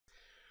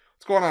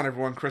What's going on,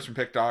 everyone? Chris from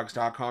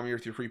Pickdawgz.com here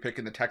with your free pick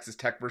in the Texas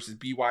Tech versus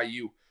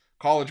BYU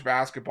college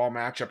basketball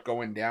matchup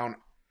going down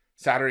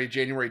Saturday,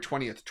 January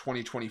 20th,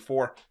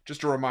 2024.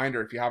 Just a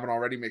reminder, if you haven't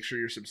already, make sure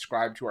you're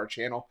subscribed to our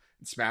channel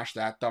and smash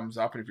that thumbs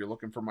up. And if you're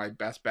looking for my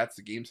best bets,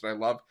 the games that I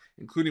love,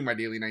 including my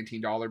daily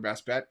 $19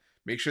 best bet,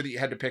 make sure that you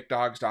head to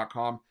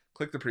Pickdawgz.com,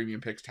 click the Premium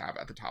Picks tab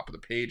at the top of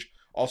the page.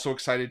 Also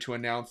excited to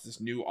announce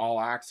this new All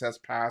Access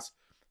Pass,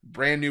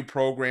 brand new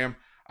program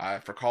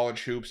for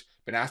college hoops.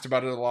 Been asked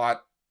about it a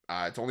lot.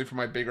 It's only for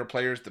my bigger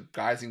players, the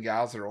guys and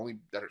gals that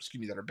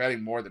are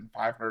betting more than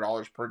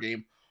 $500 per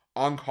game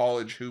on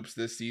college hoops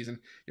this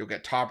season. You'll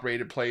get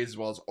top-rated plays as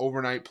well as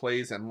overnight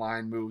plays and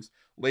line moves,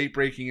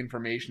 late-breaking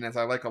information, as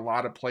I like a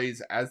lot of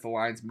plays as the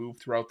lines move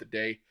throughout the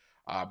day.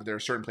 But there are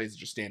certain plays that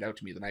just stand out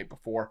to me the night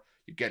before.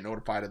 You get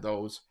notified of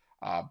those.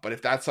 But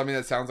if that's something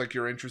that sounds like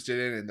you're interested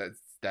in and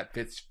that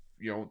fits,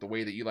 the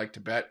way that you like to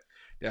bet,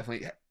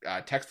 definitely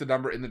text the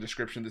number in the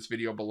description of this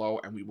video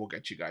below, and we will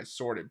get you guys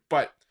sorted.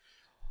 But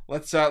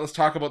let's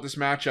talk about this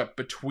matchup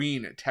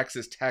between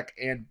Texas Tech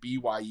and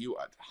BYU,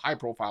 a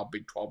high-profile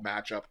Big 12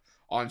 matchup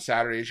on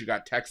Saturdays. You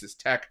got Texas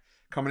Tech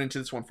coming into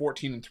this one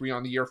 14-3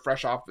 on the year,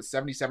 fresh off a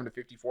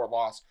 77-54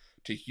 loss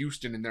to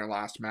Houston in their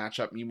last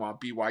matchup. Meanwhile,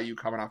 BYU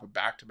coming off of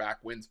back-to-back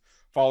wins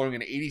following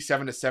an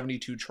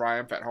 87-72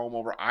 triumph at home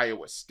over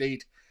Iowa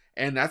State.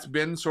 And that's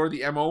been sort of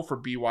the MO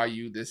for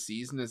BYU this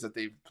season, is that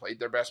they've played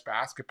their best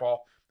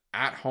basketball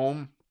at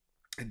home.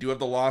 They do have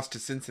the loss to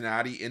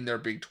Cincinnati in their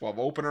Big 12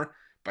 opener.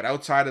 But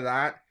outside of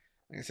that,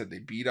 like I said, they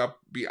beat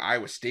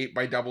Iowa State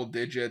by double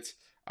digits.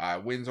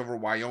 Wins over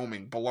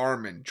Wyoming,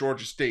 Bellarmine,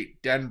 Georgia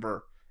State,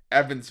 Denver,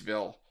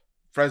 Evansville,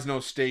 Fresno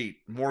State,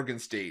 Morgan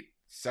State,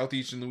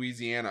 Southeastern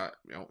Louisiana,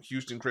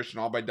 Houston Christian,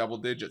 all by double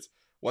digits.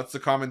 What's the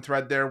common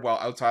thread there? Well,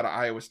 outside of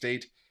Iowa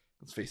State,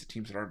 let's face it,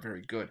 teams that aren't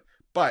very good.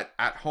 But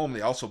at home,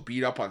 they also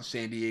beat up on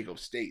San Diego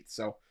State.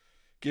 So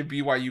give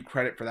BYU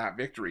credit for that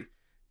victory.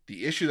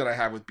 The issue that I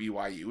have with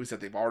BYU is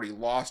that they've already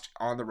lost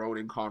on the road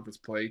in conference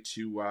play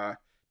to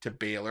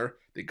Baylor.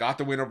 They got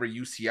the win over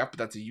UCF, but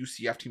that's a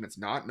UCF team that's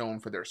not known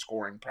for their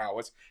scoring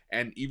prowess.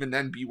 And even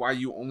then,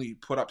 BYU only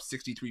put up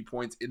 63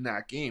 points in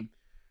that game.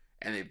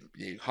 And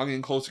they hung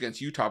in close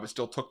against Utah, but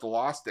still took the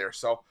loss there.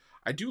 So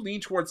I do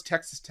lean towards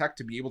Texas Tech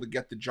to be able to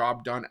get the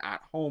job done at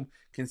home,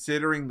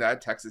 considering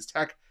that Texas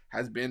Tech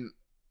has been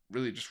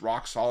really just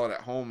rock solid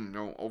at home,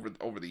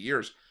 over the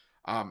years.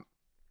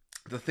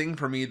 The thing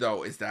for me,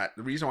 though, is that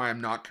the reason why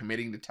I'm not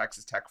committing to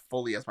Texas Tech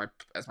fully as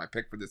my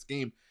pick for this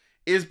game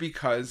is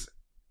because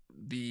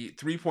the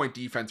three-point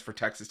defense for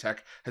Texas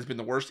Tech has been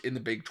the worst in the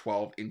Big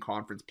 12 in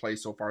conference play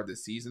so far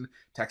this season.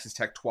 Texas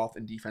Tech 12th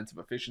in defensive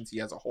efficiency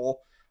as a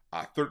whole,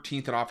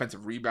 13th in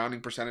offensive rebounding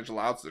percentage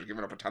allowed, so they're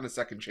giving up a ton of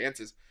second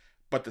chances.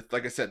 But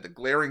like I said, the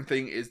glaring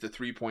thing is the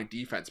three-point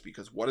defense,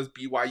 because what does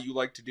BYU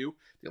like to do?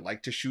 They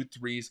like to shoot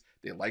threes.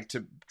 They like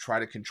to try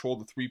to control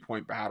the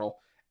three-point battle.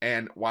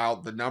 And while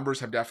the numbers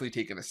have definitely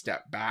taken a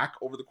step back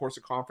over the course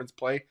of conference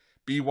play,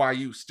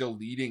 BYU still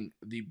leading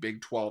the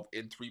Big 12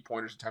 in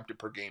three-pointers attempted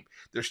per game.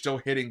 They're still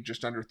hitting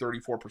just under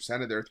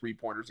 34% of their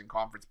three-pointers in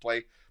conference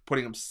play,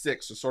 putting them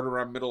sixth, so sort of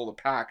around middle of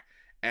the pack.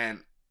 And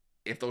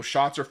if those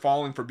shots are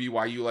falling for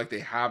BYU like they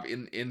have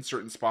in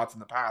certain spots in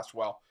the past,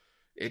 well,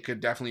 it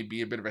could definitely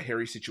be a bit of a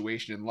hairy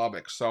situation in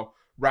Lubbock. So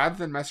rather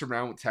than mess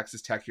around with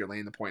Texas Tech here,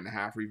 laying the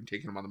 1.5 or even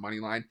taking them on the money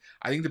line,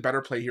 I think the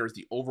better play here is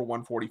the over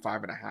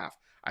 145.5.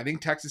 I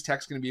think Texas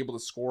Tech's going to be able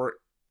to score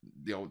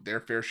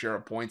their fair share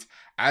of points,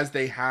 as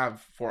they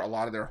have for a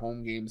lot of their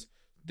home games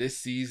this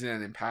season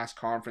and in past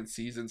conference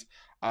seasons.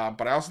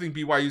 But I also think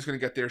BYU is going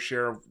to get their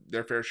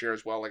fair share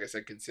as well, like I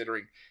said,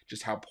 considering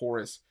just how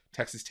porous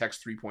Texas Tech's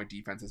three-point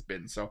defense has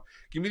been. So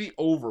give me the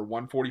over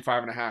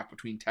 145.5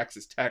 between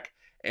Texas Tech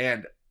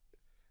and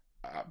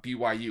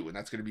BYU, and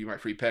that's going to be my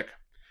free pick.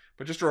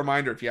 But just a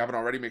reminder, if you haven't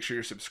already, make sure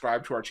you're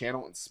subscribed to our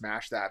channel and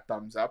smash that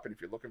thumbs up. And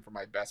if you're looking for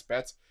my best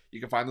bets,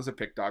 you can find those at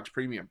Pick Dawgz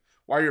Premium.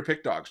 While you're at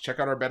Pick Dawgz, check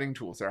out our betting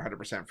tools. They're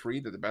 100% free.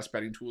 They're the best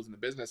betting tools in the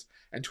business,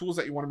 and tools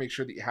that you want to make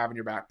sure that you have in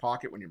your back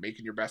pocket when you're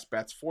making your best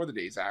bets for the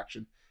day's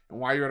action. And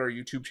while you're at our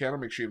YouTube channel,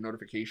 make sure you have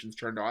notifications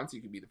turned on so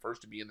you can be the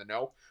first to be in the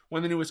know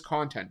when the newest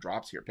content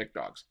drops here at Pick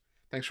Dawgz.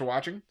 Thanks for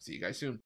watching. See you guys soon.